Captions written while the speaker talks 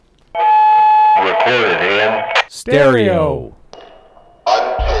Stereo.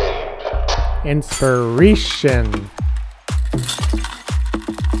 Unchained. Inspiration.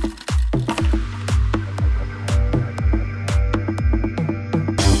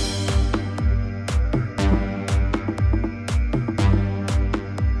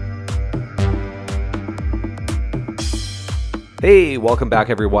 Hey, welcome back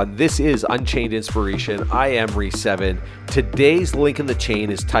everyone. This is Unchained Inspiration. I am Reese7. Today's link in the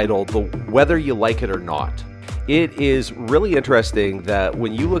chain is titled "The Whether You Like It or Not." It is really interesting that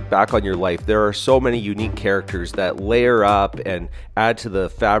when you look back on your life, there are so many unique characters that layer up and add to the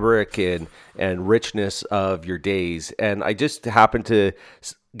fabric and richness of your days. And I just happened to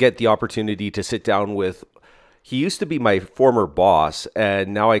get the opportunity to sit down with he used to be my former boss,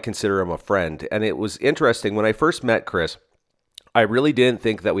 and now I consider him a friend. And it was interesting. When I first met Chris, I really didn't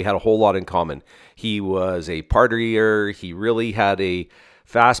think that we had a whole lot in common. He was a partier. He really had a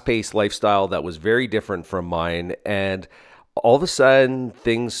fast-paced lifestyle that was very different from mine. And all of a sudden,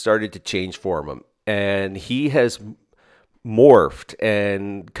 things started to change for him. And he has morphed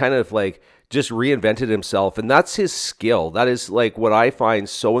and kind of like just reinvented himself. And that's his skill. That is like what I find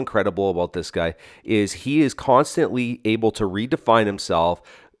so incredible about this guy is he is constantly able to redefine himself,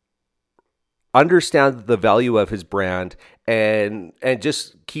 understand the value of his brand, and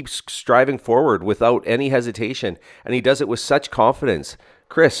just keeps striving forward without any hesitation. And he does it with such confidence.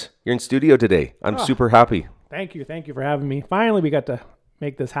 Chris, you're in studio today. I'm super happy. Thank you for having me. Finally, we got to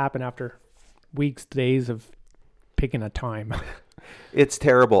make this happen after weeks, days of picking a time. It's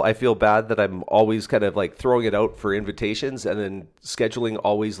terrible. I feel bad that I'm always kind of like throwing it out for invitations, and then scheduling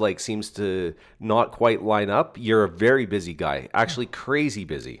always like seems to not quite line up. You're a very busy guy, actually crazy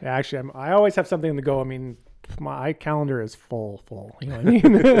busy. Yeah, actually, I always have something to go. I mean, my calendar is full. You know what I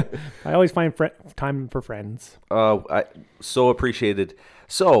mean? I always find time for friends. I so appreciated.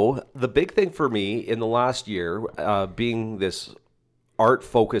 So the big thing for me in the last year, being this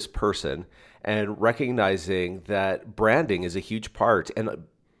art-focused person, and recognizing that branding is a huge part. And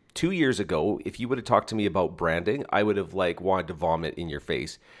 2 years ago, if you would have talked to me about branding, I would have like wanted to vomit in your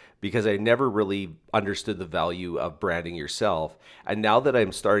face because I never really understood the value of branding yourself. And now that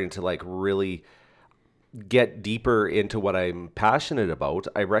I'm starting to like really get deeper into what I'm passionate about,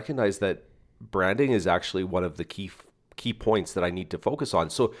 I recognize that branding is actually one of the key points that I need to focus on.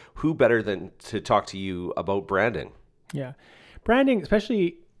 So who better than to talk to you about branding? Yeah. Branding,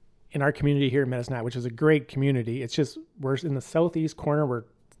 especially in our community here in Medicine, which is a great community. It's just, we're in the southeast corner. We're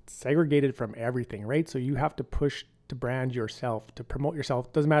segregated from everything, right? So you have to push to brand yourself, to promote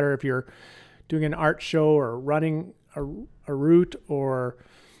yourself. Doesn't matter if you're doing an art show or running a route or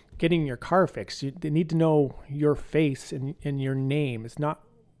getting your car fixed. They need to know your face and your name. It's not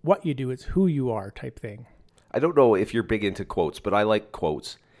what you do, it's who you are type thing. I don't know if you're big into quotes, but I like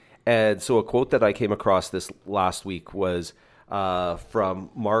quotes. And so a quote that I came across this last week was from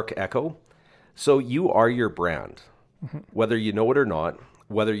Mark Ecko. So you are your brand, whether you know it or not,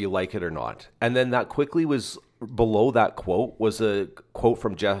 whether you like it or not. And then that quickly was below that quote was a quote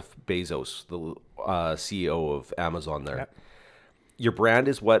from Jeff Bezos, the CEO of Amazon there. Yep. Your brand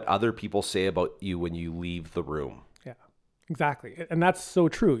is what other people say about you when you leave the room. Yeah, exactly. And that's so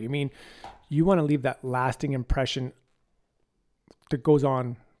true. I mean, you want to leave that lasting impression that goes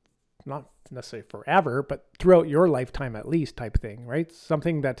on, not necessarily forever, but throughout your lifetime at least type thing, right?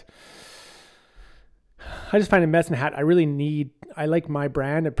 Something that I just find in Medicine Hat, I like my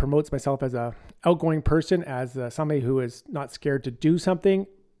brand. It promotes myself as a outgoing person, as somebody who is not scared to do something,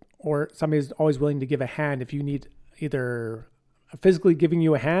 or somebody who's always willing to give a hand if you need either physically giving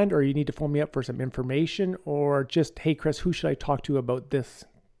you a hand, or you need to phone me up for some information, or just, hey, Chris, who should I talk to about this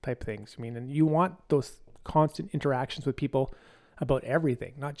type things? I mean, and you want those constant interactions with people about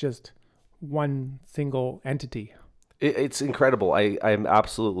everything, not just one single entity. It's incredible. I'm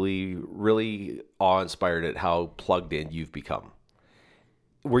absolutely really awe-inspired at how plugged in you've become.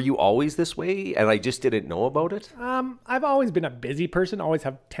 Were you always this way and I just didn't know about it? I've always been a busy person, always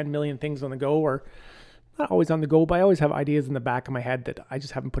have 10 million things on the go, or not always on the go, but I always have ideas in the back of my head that I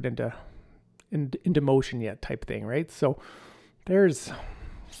just haven't put into motion yet type thing, right? So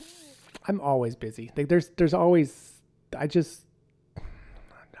I'm always busy. Like there's always,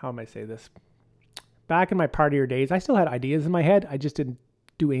 how am I say this? Back in my partier days, I still had ideas in my head. I just didn't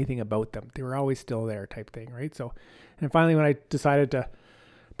do anything about them. They were always still there type thing, right? So, and finally when I decided to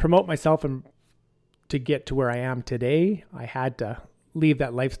promote myself and to get to where I am today, I had to leave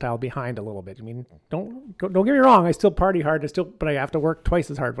that lifestyle behind a little bit. I mean, don't get me wrong. I still party hard. But I have to work twice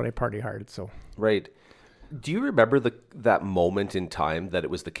as hard when I party hard. So, right. Do you remember that moment in time that it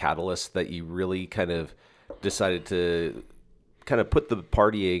was the catalyst that you really kind of decided to kind of put the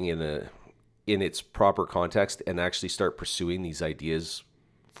partying in its proper context and actually start pursuing these ideas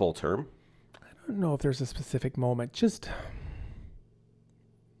full term? I don't know if there's a specific moment. Just,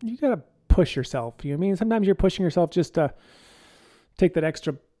 you got to push yourself. You know what I mean? Sometimes you're pushing yourself just to take that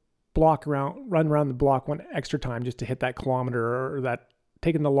extra block around, run around the block one extra time just to hit that kilometer, or that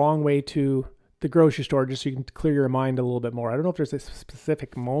taking the long way to the grocery store just so you can clear your mind a little bit more. I don't know if there's a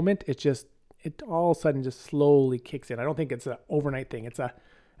specific moment. It all of a sudden just slowly kicks in. I don't think it's an overnight thing. It's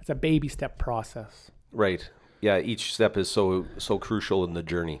a baby step process. Right. Yeah. Each step is so crucial in the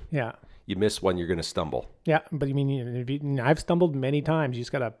journey. Yeah. You miss one, you're going to stumble. Yeah. But I mean, I've stumbled many times. You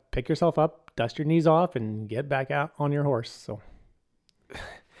just got to pick yourself up, dust your knees off, and get back out on your horse. So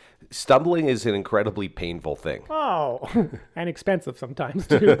stumbling is an incredibly painful thing. Oh, and expensive sometimes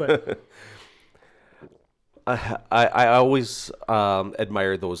too. But I always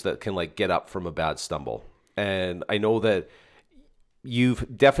admire those that can like get up from a bad stumble. And I know that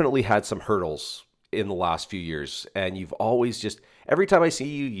you've definitely had some hurdles in the last few years, and you've always just, every time I see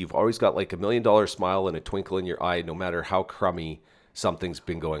you, you've always got like $1 million smile and a twinkle in your eye, no matter how crummy something's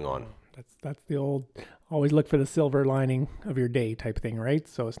been going on. That's the old, always look for the silver lining of your day type thing, right?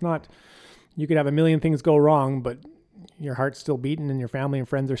 So it's not, you could have a million things go wrong, but your heart's still beating and your family and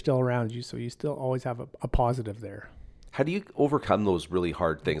friends are still around you. So you still always have a positive there. How do you overcome those really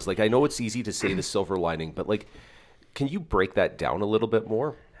hard things? Like, I know it's easy to say the silver lining, but like, can you break that down a little bit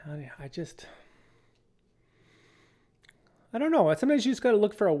more? I don't know. Sometimes you just got to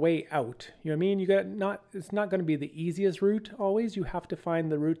look for a way out. You know what I mean? It's not going to be the easiest route always. You have to find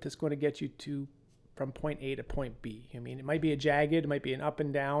the route that's going to get you from point A to point B. I mean, it might be a jagged, it might be an up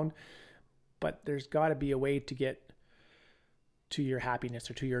and down, but there's got to be a way to get to your happiness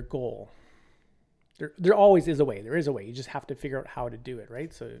or to your goal. There always is a way. There is a way. You just have to figure out how to do it,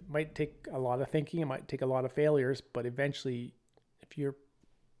 right? So it might take a lot of thinking. It might take a lot of failures, but eventually, if you're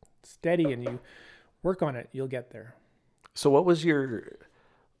steady and you work on it, you'll get there. So what was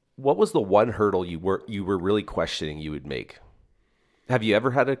the one hurdle you were really questioning you would make? Have you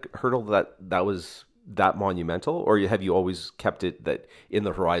ever had a hurdle that was that monumental, or have you always kept it that in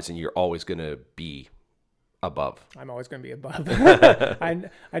the horizon you're always going to be above? I'm always going to be above. I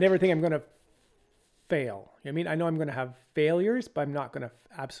never think I'm going to fail. I mean, I know I'm going to have failures, but I'm not going to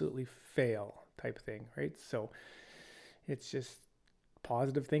absolutely fail type thing, right? So it's just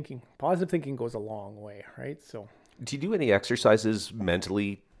positive thinking. Positive thinking goes a long way, right? So do you do any exercises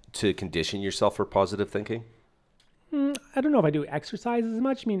mentally to condition yourself for positive thinking? I don't know if I do exercise as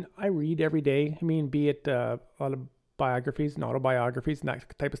much. I mean, I read every day. I mean, be it a lot of biographies and autobiographies and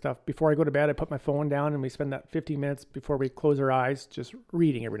that type of stuff. Before I go to bed, I put my phone down and we spend that 15 minutes before we close our eyes just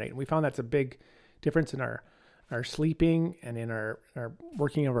reading every night. And we found that's a big difference in our sleeping and in our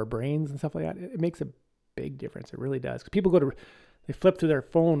working of our brains and stuff like that. It makes a big difference. It really does. 'Cause people they flip through their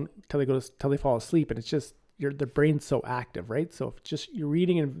phone till they fall asleep, and it's just the brain's so active, right? So if just you're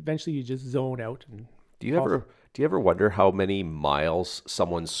reading and eventually you just zone out. And do you ever wonder how many miles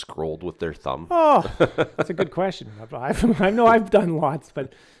someone scrolled with their thumb? Oh, that's a good question. I know I've done lots,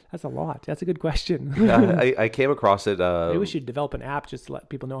 but that's a lot. That's a good question. I came across it. Maybe we should develop an app just to let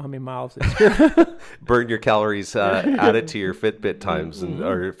people know how many miles it's burn your calories, add it to your Fitbit times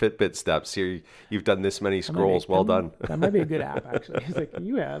or Fitbit steps. You've done this many scrolls. Well done. That might be a good app, actually. It's like,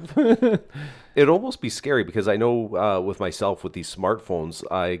 you have. It'd almost be scary because I know with myself, with these smartphones,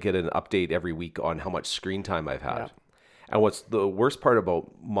 I get an update every week on how much screen time I've had. Yeah. And what's the worst part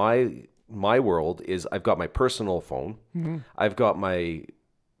about my world is I've got my personal phone. Mm-hmm. I've got my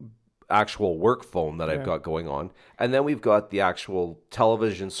actual work phone that I've got going on, and then we've got the actual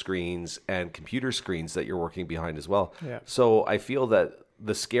television screens and computer screens that you're working behind as well. So I feel that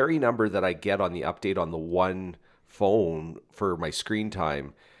the scary number that I get on the update on the one phone for my screen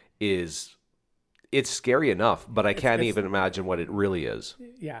time it's scary enough, but I can't even imagine what it really is.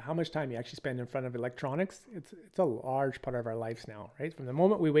 Yeah, how much time you actually spend in front of electronics. It's a large part of our lives now, right? From the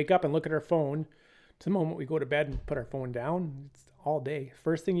moment we wake up and look at our phone to the moment we go to bed and put our phone down, it's all day.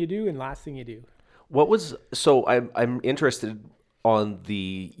 First thing you do and last thing you do. So I'm interested on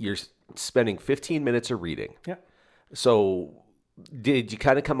you're spending 15 minutes of reading. Yeah. So did you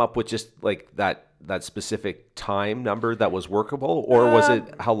kind of come up with just like that specific time number that was workable, or was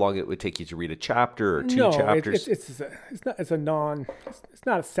it how long it would take you to read a chapter or two chapters? It's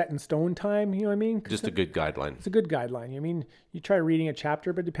not a set in stone time. You know what I mean? Just a good guideline. It's a good guideline. I mean, you try reading a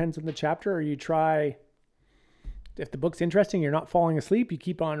chapter, but it depends on the chapter, or you try. If the book's interesting, you're not falling asleep, you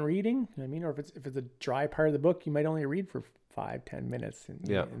keep on reading. You know what I mean? Or if it's a dry part of the book, you might only read for 5-10 minutes, and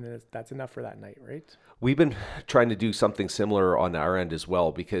then that's enough for that night, right? We've been trying to do something similar on our end as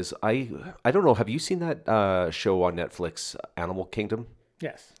well, because I don't know, have you seen that show on Netflix, Animal Kingdom?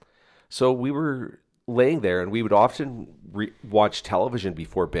 Yes. So we were laying there, and we would often watch television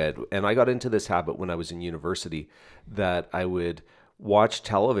before bed. And I got into this habit when I was in university that I would watch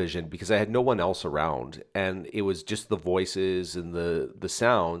television because I had no one else around, and it was just the voices and the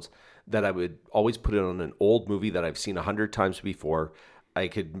sounds that I would always put it on an old movie that I've seen 100 times before.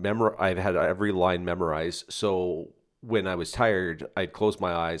 I've had every line memorized. So when I was tired, I'd close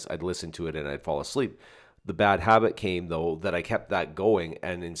my eyes, I'd listen to it, and I'd fall asleep. The bad habit came though that I kept that going,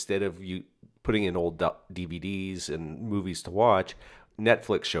 and instead of you putting in old DVDs and movies to watch,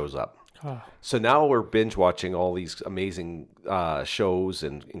 Netflix shows up. Oh. So now we're binge watching all these amazing shows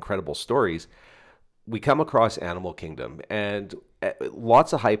and incredible stories. We come across Animal Kingdom, and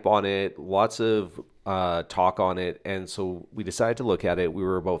lots of hype on it, lots of talk on it. And so we decided to look at it. We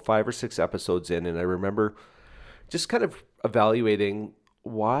were about 5 or 6 episodes in, and I remember just kind of evaluating,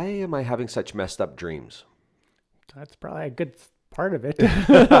 why am I having such messed up dreams? That's probably a good part of it.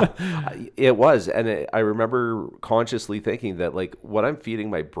 It was. And I remember consciously thinking that, like, what I'm feeding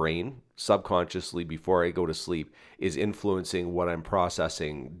my brain subconsciously before I go to sleep is influencing what I'm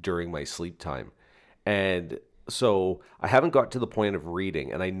processing during my sleep time. And so I haven't got to the point of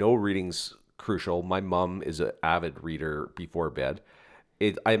reading, and I know reading's crucial. My mom is an avid reader before bed.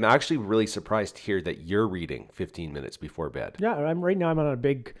 I'm actually really surprised to hear that you're reading 15 minutes before bed. Yeah, right now I'm on a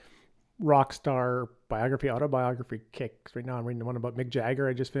big rock star autobiography kick. Right now I'm reading one about Mick Jagger.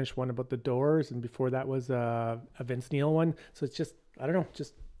 I just finished one about the Doors, and before that was a Vince Neil one. So it's just, I don't know,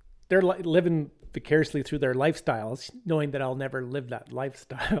 just they're living vicariously through their lifestyles, knowing that I'll never live that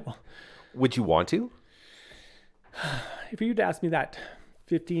lifestyle. Would you want to? If you'd asked me that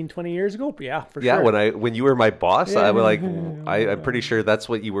 15, 20 years ago, yeah, for Yeah, sure. when you were my boss, I was like, I'm pretty sure that's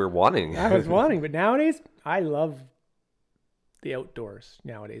what you were wanting. I was wanting, but nowadays I love the outdoors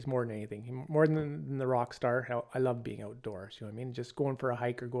nowadays more than anything, more than the rock star. I love being outdoors. You know what I mean? Just going for a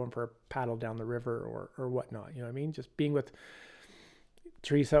hike or going for a paddle down the river or whatnot. You know what I mean? Just being with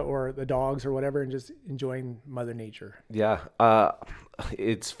Teresa or the dogs or whatever, and just enjoying Mother Nature. Yeah.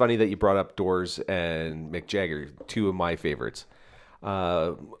 It's funny that you brought up Doors and Mick Jagger, two of my favorites.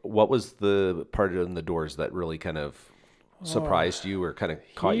 What was the part in the Doors that really kind of surprised you or kind of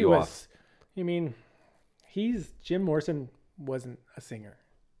caught you off? I mean, Jim Morrison wasn't a singer.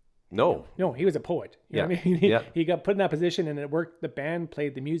 No, he was a poet. You know what I mean? He got put in that position, and it worked. The band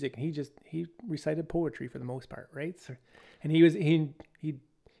played the music, and he recited poetry for the most part, right? So, and he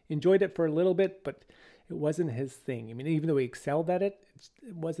enjoyed it for a little bit, but it wasn't his thing. I mean, even though he excelled at it,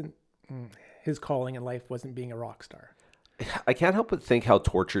 it wasn't his calling in life. Wasn't being a rock star. I can't help but think how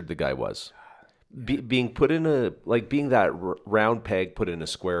tortured the guy was. Being put in being that round peg put in a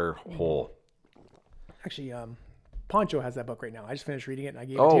square hole. Actually, Poncho has that book right now. I just finished reading it, and I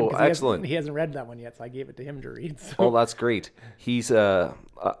gave it to him. Excellent. He hasn't read that one yet, so I gave it to him to read. So. Oh, that's great. He's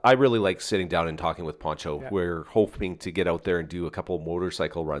I really like sitting down and talking with Poncho. Yeah. We're hoping to get out there and do a couple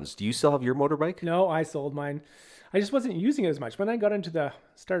motorcycle runs. Do you still have your motorbike? No, I sold mine. I just wasn't using it as much. When I got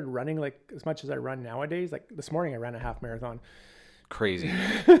started running like as much as I run nowadays, like this morning I ran a half marathon. Crazy.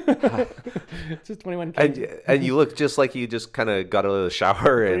 It's just 21 km. And you look just like you just kind of got out of the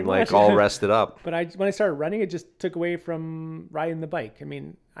shower and like all rested up. But when I started running, it just took away from riding the bike. I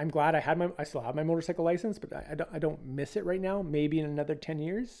mean, I'm glad I still have my motorcycle license, but I don't miss it right now. Maybe in another 10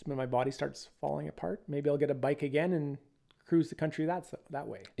 years when my body starts falling apart, maybe I'll get a bike again and cruise the country that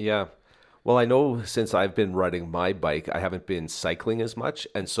way. Yeah. Well, I know since I've been riding my bike, I haven't been cycling as much,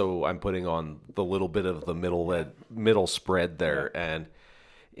 and so I'm putting on the little bit of the middle spread there, and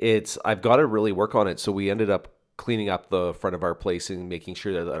I've got to really work on it. So we ended up cleaning up the front of our place and making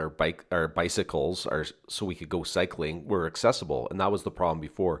sure that our bicycles so we could go cycling were accessible, and that was the problem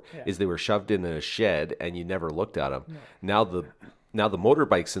before is they were shoved in a shed and you never looked at them. No. Now the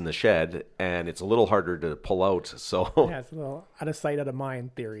motorbike's in the shed, and it's a little harder to pull out. So it's a little out of sight, out of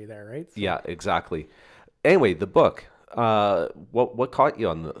mind theory there, right? So. Yeah, exactly. Anyway, the book. What caught you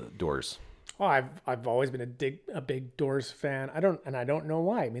on the Doors? Well, I've always been a big Doors fan. I don't know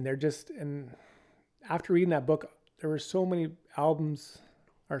why. I mean, and after reading that book, there were so many albums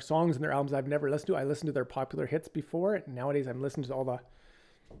or songs in their albums I've never listened to. I listened to their popular hits before, and nowadays I'm listening to all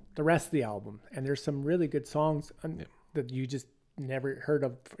the rest of the album. And there's some really good songs that you just never heard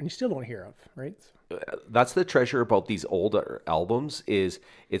of, and you still don't hear of, right? That's the treasure about these older albums is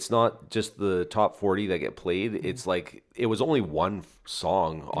it's not just the top 40 that get played. Mm-hmm. It's like it was only one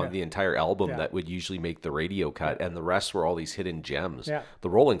song on the entire album that would usually make the radio cut, and the rest were all these hidden gems. Yeah. The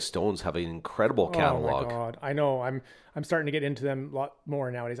Rolling Stones have an incredible catalog. Oh my God, I know. I'm starting to get into them a lot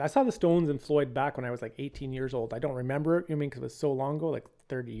more nowadays. I saw the Stones and Floyd back when I was like 18 years old. I don't remember it, because it was so long ago, like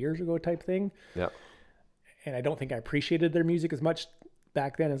 30 years ago type thing. Yeah. And I don't think I appreciated their music as much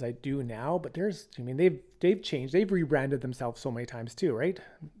back then as I do now. But they've changed. They've rebranded themselves so many times too, right?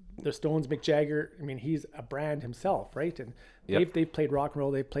 The Stones, Mick Jagger. I mean, he's a brand himself, right? And they've played rock and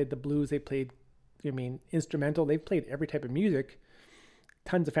roll. They've played the blues. They played, instrumental. They've played every type of music.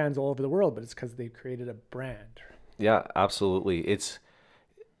 Tons of fans all over the world, but it's because they've created a brand. Yeah, absolutely.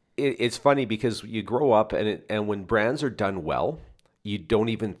 It's funny because you grow up and when brands are done well, you don't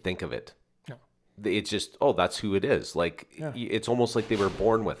even think of it. No. It's just, oh, that's who it is. Like, it's almost like they were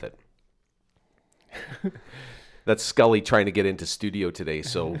born with it. That's Scully trying to get into studio today,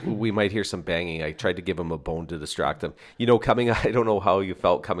 so we might hear some banging. I tried to give him a bone to distract him. I don't know how you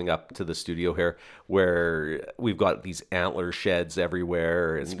felt coming up to the studio here, where we've got these antler sheds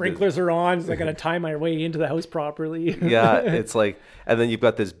everywhere. And sprinklers are on, so I got to tie my way into the house properly. Yeah, it's like, and then you've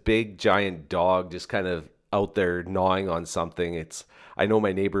got this big giant dog just kind of out there gnawing on something. I know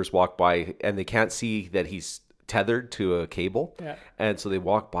my neighbors walk by and they can't see that he's tethered to a cable, and so they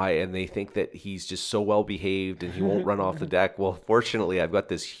walk by and they think that he's just so well behaved and he won't run off the deck. Well, fortunately, I've got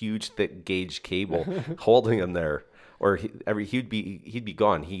this huge thick gauge cable holding him there, or he'd be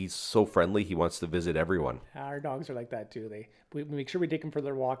gone. He's so friendly, he wants to visit everyone. Our dogs are like that too. We make sure we take them for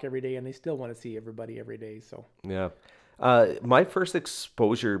their walk every day, and they still want to see everybody every day. So yeah. My first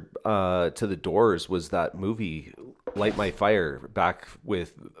exposure to the Doors was that movie Light My Fire, back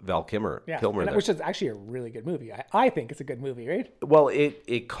with Val Kilmer. Yeah, which is actually a really good movie. I think it's a good movie, right? Well, it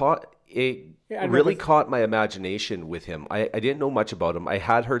really caught my imagination with him. I didn't know much about him. I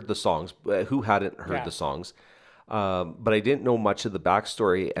had heard the songs. Who hadn't heard the songs? But I didn't know much of the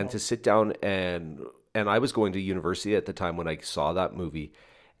backstory. And to sit down and I was going to university at the time when I saw that movie,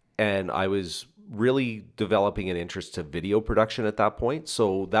 and I was really developing an interest to video production at that point.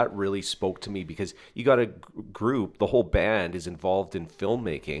 So that really spoke to me, because you got a group, the whole band is involved in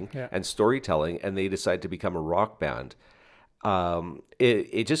filmmaking and storytelling, and they decide to become a rock band.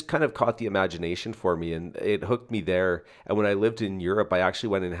 It just kind of caught the imagination for me, and it hooked me there. And when I lived in Europe, I actually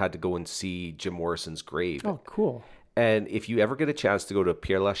went and had to go and see Jim Morrison's grave. Oh, cool. And if you ever get a chance to go to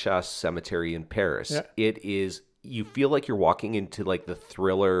Père Lachaise Cemetery in Paris, you feel like you're walking into like the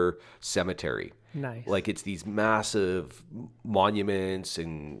Thriller cemetery. Nice. Like, it's these massive monuments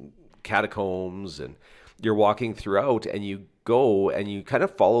and catacombs, and you're walking throughout, and you go and you kind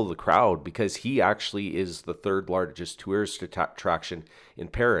of follow the crowd, because he actually is the third largest tourist attraction in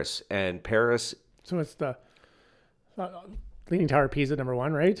Paris. And Paris... So it's the Leaning Tower of Pisa, number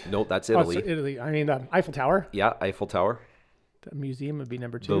one, right? No, that's Italy. Oh, Italy. I mean, the Eiffel Tower. Yeah, Eiffel Tower. The museum would be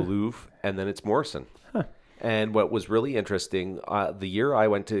number two. The Louvre, and then it's Morrison. Huh. And what was really interesting, the year I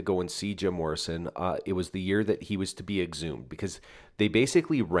went to go and see Jim Morrison, it was the year that he was to be exhumed, because they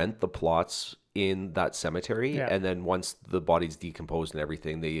basically rent the plots in that cemetery. And then once the body's decomposed and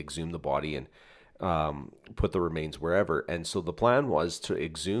everything, they exhume the body and put the remains wherever. And so the plan was to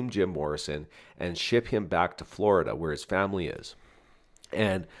exhume Jim Morrison and ship him back to Florida, where his family is.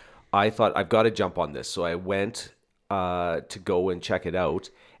 And I thought, I've got to jump on this. So I went to go and check it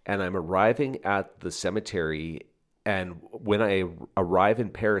out. And I'm arriving at the cemetery, and when I arrive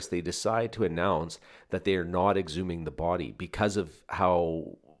in Paris, they decide to announce that they are not exhuming the body because of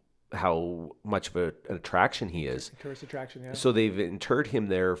how much of an attraction he is. Tourist attraction, yeah. So they've interred him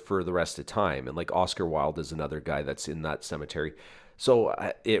there for the rest of time. And like Oscar Wilde is another guy that's in that cemetery. So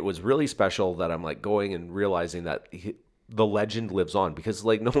it was really special that I'm like going and realizing that the legend lives on, because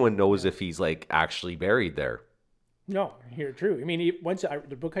like no one knows if he's like actually buried there. No, you're true. I mean,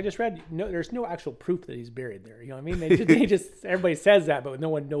 the book I just read, there's no actual proof that he's buried there. You know what I mean? They just everybody says that, but no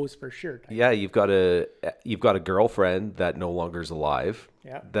one knows for sure. Yeah, you've got a girlfriend that no longer is alive.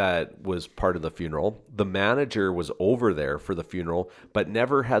 Yeah. That was part of the funeral. The manager was over there for the funeral, but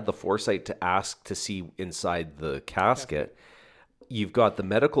never had the foresight to ask to see inside the casket. You've got the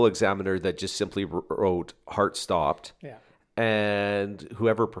medical examiner that just simply wrote "heart stopped." Yeah. And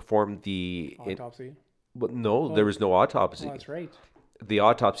whoever performed the autopsy. But no, there was no autopsy. Oh, that's right. The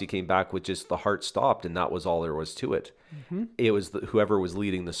autopsy came back with just the heart stopped, and that was all there was to it. Mm-hmm. It was whoever was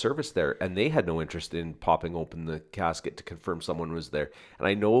leading the service there, and they had no interest in popping open the casket to confirm someone was there. And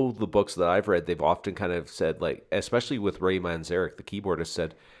I know the books that I've read, they've often kind of said, like, especially with Ray Manzarek, the keyboardist,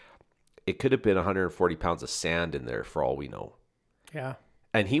 said it could have been 140 pounds of sand in there for all we know. Yeah.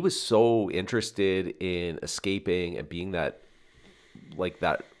 And he was so interested in escaping and being that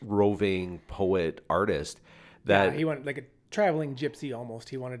roving poet artist that he wanted like a traveling gypsy almost.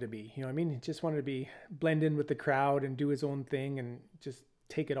 He wanted to be, you know what I mean? He just wanted to blend in with the crowd and do his own thing and just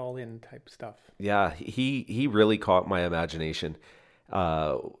take it all in type stuff. Yeah, he really caught my imagination.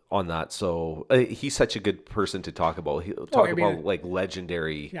 on that. So he's such a good person to talk about. About like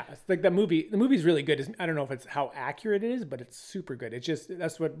legendary. Yeah, it's like that movie. The movie's really good. I don't know if it's how accurate it is, but it's super good. It's just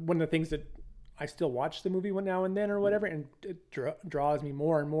that's what one of the things that I still watch the movie now and then or whatever, and it draws me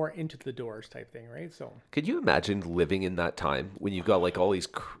more and more into the Doors type thing, right? So, could you imagine living in that time when you've got like all these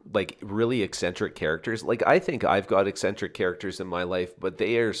like really eccentric characters? Like I think I've got eccentric characters in my life, but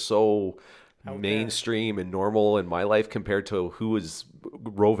they are so mainstream and normal in my life compared to who was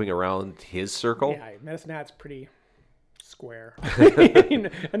roving around his circle. Yeah, Medicine Hat's pretty square.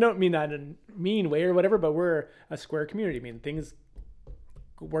 I don't mean that in a mean way or whatever, but we're a square community. I mean, things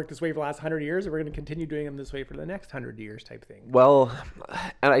worked this way for the last 100 years, and we're going to continue doing them this way for the next 100 years type thing. Well,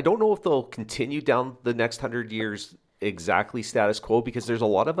 and I don't know if they'll continue down the next 100 years exactly status quo, because there's a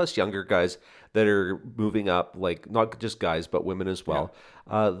lot of us younger guys that are moving up, like not just guys, but women as well.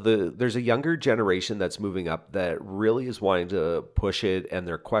 Yeah. There's a younger generation that's moving up that really is wanting to push it, and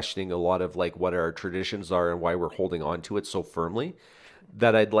they're questioning a lot of like what our traditions are and why we're holding on to it so firmly.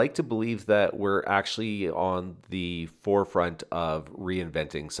 That I'd like to believe that we're actually on the forefront of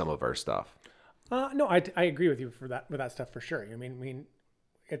reinventing some of our stuff. No, I agree with you with that stuff for sure. I mean,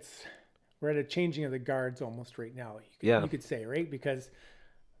 we're at a changing of the guards almost right now. You could say, right? Because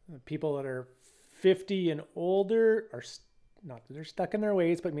people that are 50 and older are not that they're stuck in their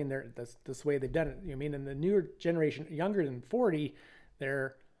ways, but I mean that's the way they've done it. I mean, in the newer generation, younger than 40,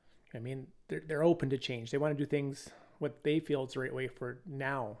 they're open to change. They want to do things what they feel is the right way for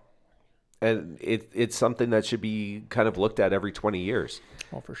now. And it's something that should be kind of looked at every 20 years.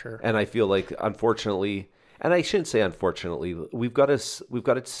 Oh, for sure. And I feel like, unfortunately, and I shouldn't say unfortunately, we've got a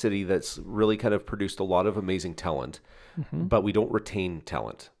city that's really kind of produced a lot of amazing talent, but we don't retain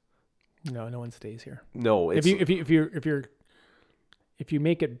talent. No one stays here. No, if you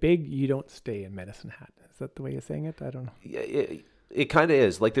make it big, you don't stay in Medicine Hat. Is that the way you're saying it? I don't know. Yeah, it kind of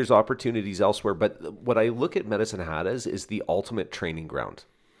is. Like there's opportunities elsewhere, but what I look at Medicine Hat as is the ultimate training ground.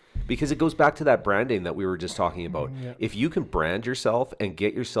 Because it goes back to that branding that we were just talking about. Yeah. If you can brand yourself and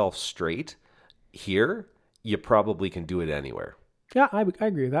get yourself straight here, you probably can do it anywhere. Yeah, I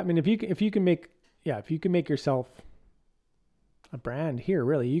agree with that. I mean, if you can make yourself a brand here,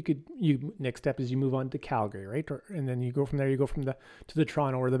 really, next step is you move on to Calgary, right? And then you go from there. You go to the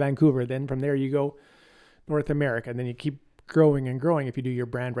Toronto or the Vancouver. Then from there you go North America, and then you keep growing and growing. If you do your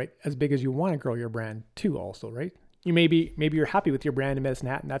brand right, as big as you want to grow your brand too, also, right? You maybe you're happy with your brand in Medicine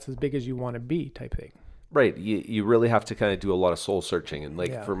Hat, and that's as big as you want to be, type thing. Right. You really have to kind of do a lot of soul searching,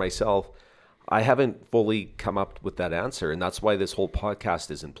 and for myself, I haven't fully come up with that answer, and that's why this whole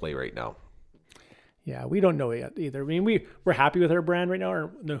podcast is in play right now. Yeah, we don't know yet either. I mean, we're happy with our brand right now,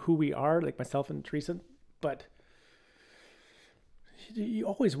 or who we are, like myself and Teresa, but you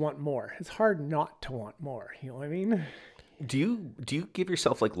always want more. It's hard not to want more. You know what I mean? Do you give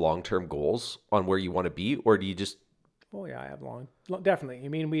yourself like long-term goals on where you want to be, or do you just? Oh yeah, I have definitely. I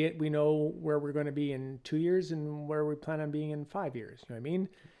mean, we know where we're going to be in 2 years and where we plan on being in 5 years. You know what I mean?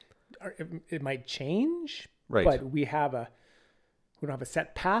 It might change, right? But we don't have a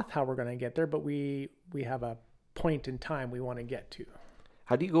set path how we're going to get there, but we have a point in time we want to get to.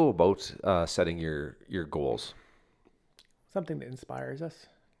 How do you go about setting your goals? Something that inspires us.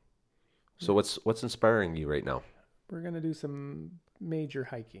 So what's inspiring you right now? We're going to do some major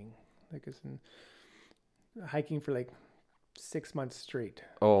hiking, hiking for like 6 months straight.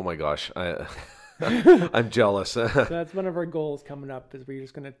 Oh my gosh. I'm jealous. So that's one of our goals coming up, is we're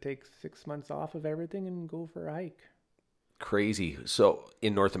just going to take 6 months off of everything and go for a hike. Crazy. So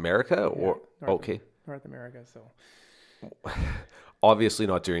in North America or North America. So obviously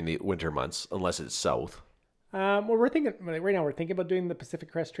not during the winter months unless it's south. Well, we're thinking about doing the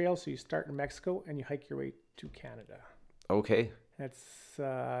Pacific Crest Trail. So you start in Mexico and you hike your way to Canada. Okay. That's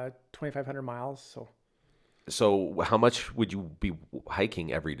 2,500 miles. So how much would you be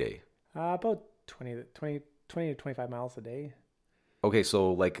hiking every day? About 20 to 25 miles a day. Okay,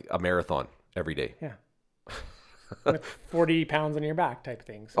 so like a marathon every day. Yeah. With 40 pounds on your back type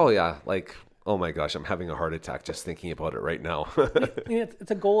thing. So. Oh yeah, like, oh my gosh, I'm having a heart attack just thinking about it right now.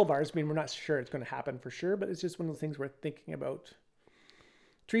 It's a goal of ours. I mean, we're not sure it's going to happen for sure, but it's just one of those things we're thinking about.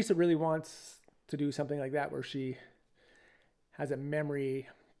 Teresa really wants to do something like that where she has a memory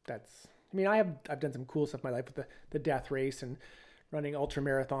that's, I mean, I've done some cool stuff in my life with the death race and running ultra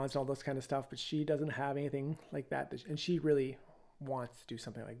marathons and all this kind of stuff, but she doesn't have anything like that. And she really wants to do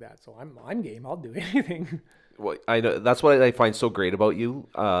something like that. So I'm game. I'll do anything. Well, I know that's what I find so great about you,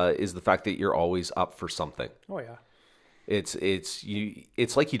 is the fact that you're always up for something. Oh yeah. It's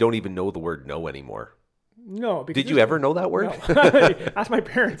like you don't even know the word no anymore. No. Did you ever know that word? No. Ask my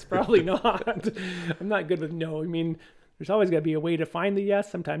parents. Probably not. I'm not good with no. I mean, there's always got to be a way to find the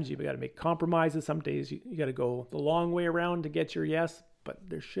yes. Sometimes you've got to make compromises. Some days you got to go the long way around to get your yes, but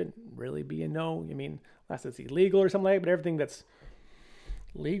there shouldn't really be a no. I mean, unless it's illegal or something like that, but everything that's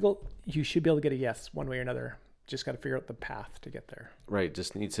legal, you should be able to get a yes one way or another. Just got to figure out the path to get there. Right.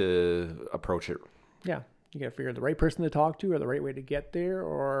 Just need to approach it. Yeah. You got to figure out the right person to talk to or the right way to get there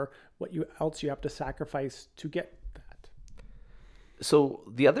or what else you have to sacrifice to get that. So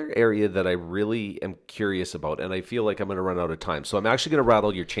the other area that I really am curious about, and I feel like I'm going to run out of time, so I'm actually going to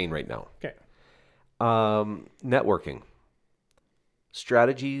rattle your chain right now. Okay. Networking.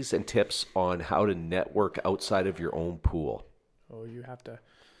 Strategies and tips on how to network outside of your own pool. Oh,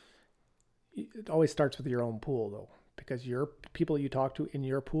 it always starts with your own pool though, because your people you talk to in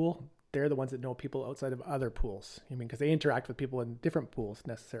your pool, they're the ones that know people outside of other pools. I mean, because they interact with people in different pools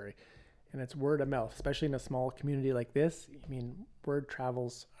necessary. And it's word of mouth, especially in a small community like this. I mean, word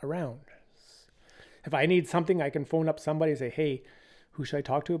travels around. If I need something, I can phone up somebody and say, hey, who should I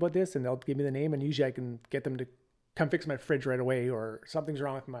talk to about this? And they'll give me the name. And usually I can get them to come fix my fridge right away, or something's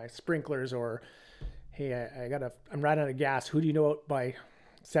wrong with my sprinklers, or, hey, I'm running out of gas. Who do you know out by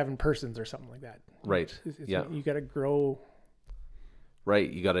 7 persons or something like that? Right. Yeah. You got to grow.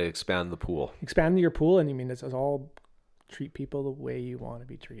 Right. You got to expand the pool. Expand your pool. And I mean, it's all treat people the way you want to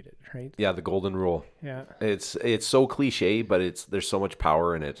be treated, right? Yeah. The golden rule. Yeah. It's so cliche, but there's so much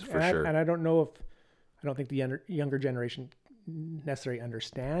power in it for sure. And I don't think the younger generation necessarily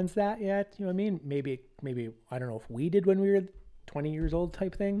understands that yet. You know what I mean? Maybe, I don't know if we did when we were 20 years old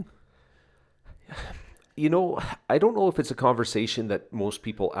type thing. You know, I don't know if it's a conversation that most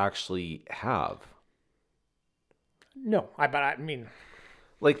people actually have. No, but I mean,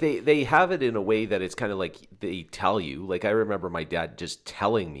 like they have it in a way that it's kind of like they tell you. Like I remember my dad just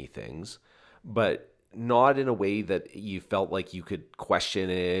telling me things, but not in a way that you felt like you could question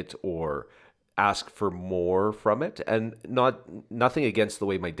it or ask for more from it. And nothing against the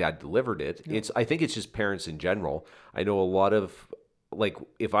way my dad delivered it. No. I think it's just parents in general. I know a lot of, like,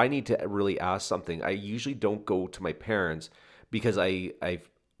 if I need to really ask something, I usually don't go to my parents because I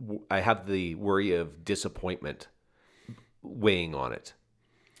have the worry of disappointment weighing on it.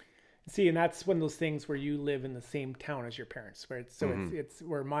 See, and that's one of those things where you live in the same town as your parents, where it's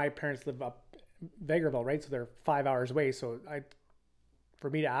where my parents live up Vegreville, right? So they're 5 hours away. So for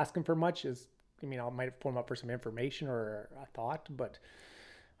me to ask them for much is, I mean, I might phone them up for some information or a thought, but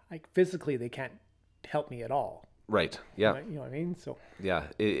like physically they can't help me at all. Right. Yeah. You know what I mean? So yeah,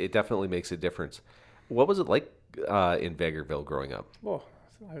 it definitely makes a difference. What was it like in Vegreville growing up? Well,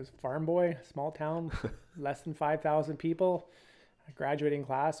 I was a farm boy, small town, less than 5,000 people. The graduating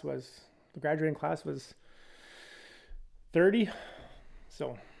class was 30.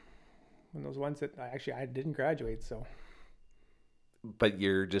 So when those ones that I didn't graduate, so. But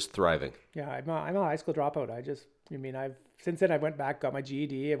you're just thriving. Yeah, I'm a high school dropout. Since then I went back, got my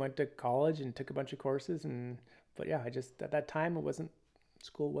GED. I went to college and took a bunch of courses, but yeah, at that time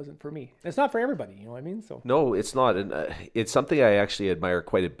school wasn't for me. It's not for everybody, you know what I mean? So no, it's not, and it's something I actually admire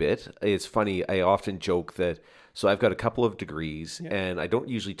quite a bit. It's funny. I often joke that. So I've got a couple of degrees, and I don't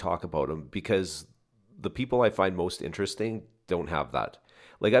usually talk about them because the people I find most interesting don't have that.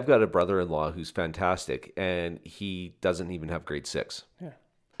 Like I've got a brother-in-law who's fantastic, and he doesn't even have grade 6. Yeah,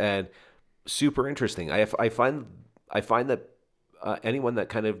 and super interesting. I find that anyone that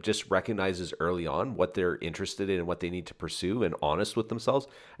kind of just recognizes early on what they're interested in and what they need to pursue and honest with themselves.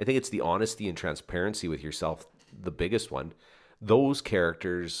 I think it's the honesty and transparency with yourself, the biggest one. Those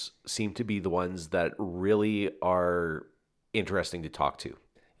characters seem to be the ones that really are interesting to talk to.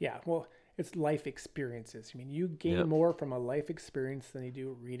 Yeah, well, it's life experiences. I mean, you gain more from a life experience than you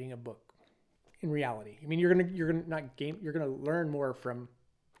do reading a book. In reality, I mean, you're gonna learn more from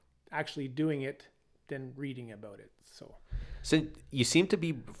actually doing it than reading about it. So you seem to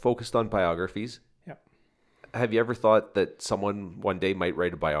be focused on biographies. Yeah. Have you ever thought that someone one day might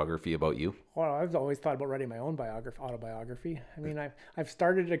write a biography about you? Well, I've always thought about writing my own autobiography. I mean, I've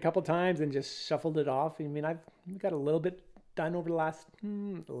started it a couple times and just shuffled it off. I mean, I've got a little bit done over the last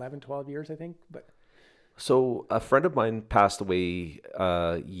 11, 12 years, I think. But so a friend of mine passed away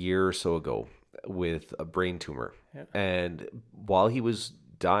a year or so ago with a brain tumor. Yeah. And while he was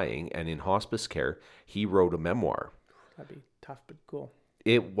dying and in hospice care, he wrote a memoir. That'd be tough, but cool.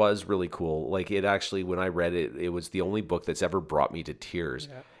 It was really cool. Like it actually, when I read it, it was the only book that's ever brought me to tears.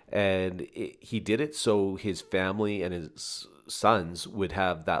 Yeah. And he did it so his family and his sons would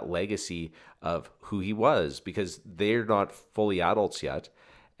have that legacy of who he was, because they're not fully adults yet.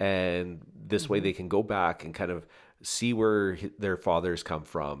 And this way they can go back and kind of see where their fathers come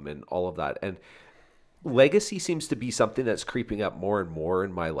from and all of that. And legacy seems to be something that's creeping up more and more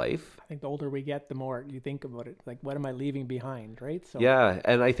in my life. I think the older we get, the more you think about it. Like, what am I leaving behind, right? So Yeah,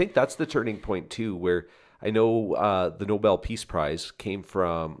 and I think that's the turning point too, where I know the Nobel Peace Prize came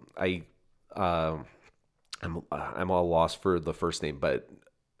from. I'm a loss for the first name, but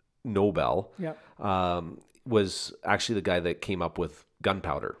Nobel yeah, was actually the guy that came up with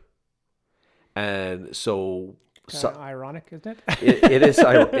gunpowder, and so. kind of ironic, isn't it?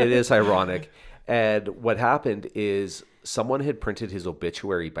 It is ironic. And what happened is someone had printed his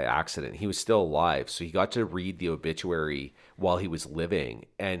obituary by accident. He was still alive, so he got to read the obituary while he was living,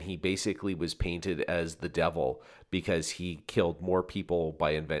 and he basically was painted as the devil because he killed more people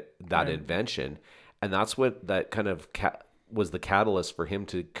by that invention. And that's what that kind of was the catalyst for him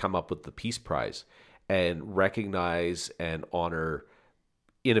to come up with the Peace Prize and recognize and honor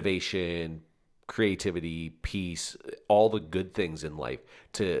innovation, creativity, peace, all the good things in life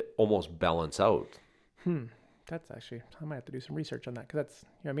to almost balance out. That's actually, I might have to do some research on that, because that's, you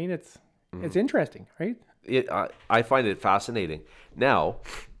know what I mean? It's interesting, right? I find it fascinating. Now,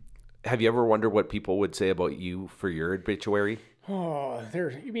 have you ever wondered what people would say about you for your obituary? Oh,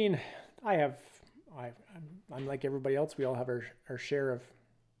 you mean, I'm like everybody else. We all have our share of,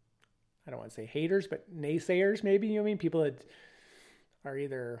 I don't want to say haters, but naysayers maybe, you know what I mean? People that are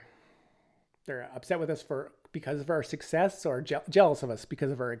either they're upset with us because of our success, or jealous of us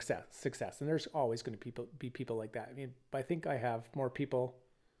because of our success. And there's always going to be people like that. I mean, I think I have more people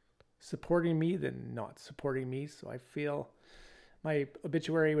supporting me than not supporting me. So I feel my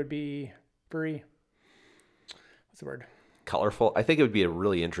obituary would be very, what's the word? Colorful. I think it would be a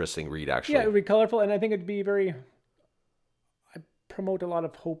really interesting read, actually. Yeah, it would be colorful. And I think it'd be I promote a lot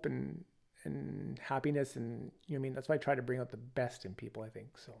of hope and happiness. And, you know what I mean? That's why I try to bring out the best in people, I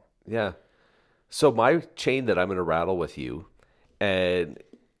think. So, yeah. So my chain that I'm going to rattle with you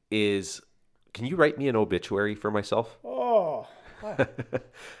is, can you write me an obituary for myself? Oh,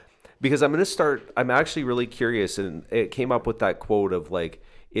 Because I'm actually really curious, and it came up with that quote of like,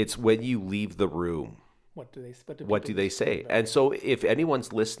 it's when you leave the room. What do they say? And so if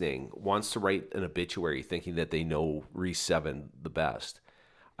anyone's listening wants to write an obituary thinking that they know Rhys 7 the best,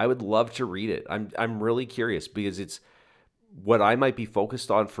 I would love to read it. I'm really curious, because it's what I might be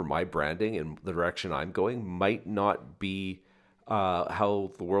focused on for my branding and the direction I'm going might not be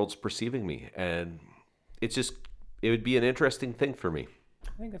how the world's perceiving me. And it would be an interesting thing for me.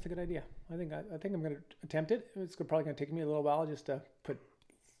 I think that's a good idea. I think I'm going to attempt it. It's probably going to take me a little while just to put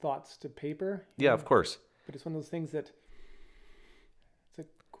thoughts to paper. Yeah, of course. But it's one of those things that it's a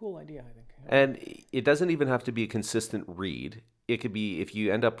cool idea, I think. And it doesn't even have to be a consistent read. It could be, if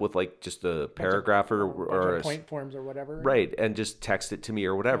you end up with like just a paragraph or a point forms or whatever. Right. And just text it to me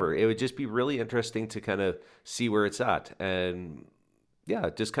or whatever. Yeah. It would just be really interesting to kind of see where it's at. And yeah,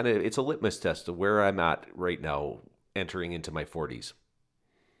 just kind of, it's a litmus test of where I'm at right now, entering into my 40s.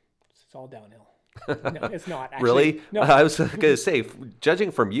 It's all downhill. No, it's not. Actually, really? No. I was going to say, judging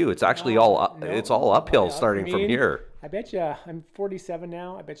from you, it's actually it's all uphill starting from here. I bet you, I'm 47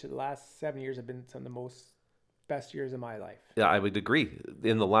 now. I bet you the last 7 years have been some of the best years of my life. Yeah, I would agree.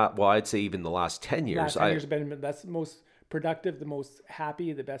 I'd say even the last 10 years. Last 10 years have been the most productive, the most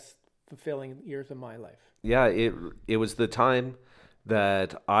happy, the best fulfilling years of my life. Yeah, it was the time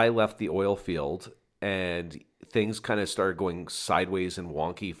that I left the oil field and things kind of started going sideways and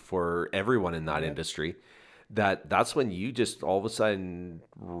wonky for everyone in that industry. That's when you just all of a sudden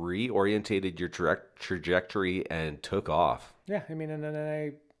reorientated your trajectory and took off. Yeah, I mean, and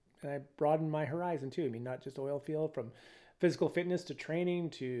then I broadened my horizon too. I mean, not just oil field, from physical fitness to training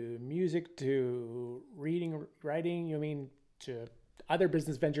to music to reading, writing. You know, I mean, to other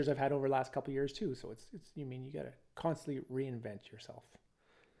business ventures I've had over the last couple of years too. So it's you mean you got to constantly reinvent yourself.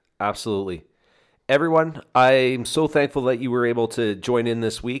 Absolutely. Everyone, I'm so thankful that you were able to join in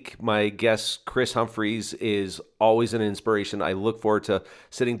this week. My guest, Chris Humphreys, is always an inspiration. I look forward to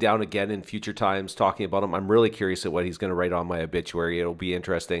sitting down again in future times talking about him. I'm really curious at what he's going to write on my obituary. It'll be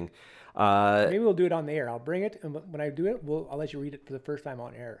interesting. Maybe we'll do it on the air. I'll bring it, and when I do it, I'll let you read it for the first time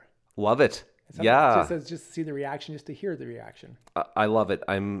on air. Love it. Yeah. Just to see the reaction, just to hear the reaction. I love it.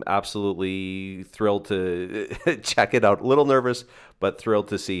 I'm absolutely thrilled to check it out. A little nervous, but thrilled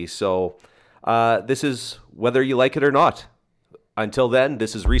to see. So this is Whether You Like It or Not. Until then,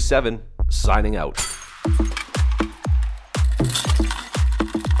 this is Rhys 7 signing out.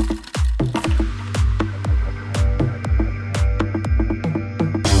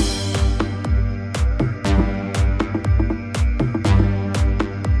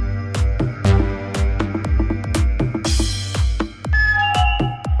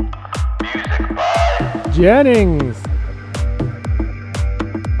 Jennings.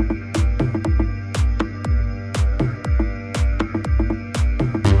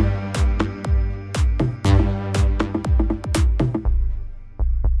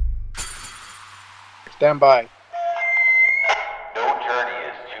 Stand by.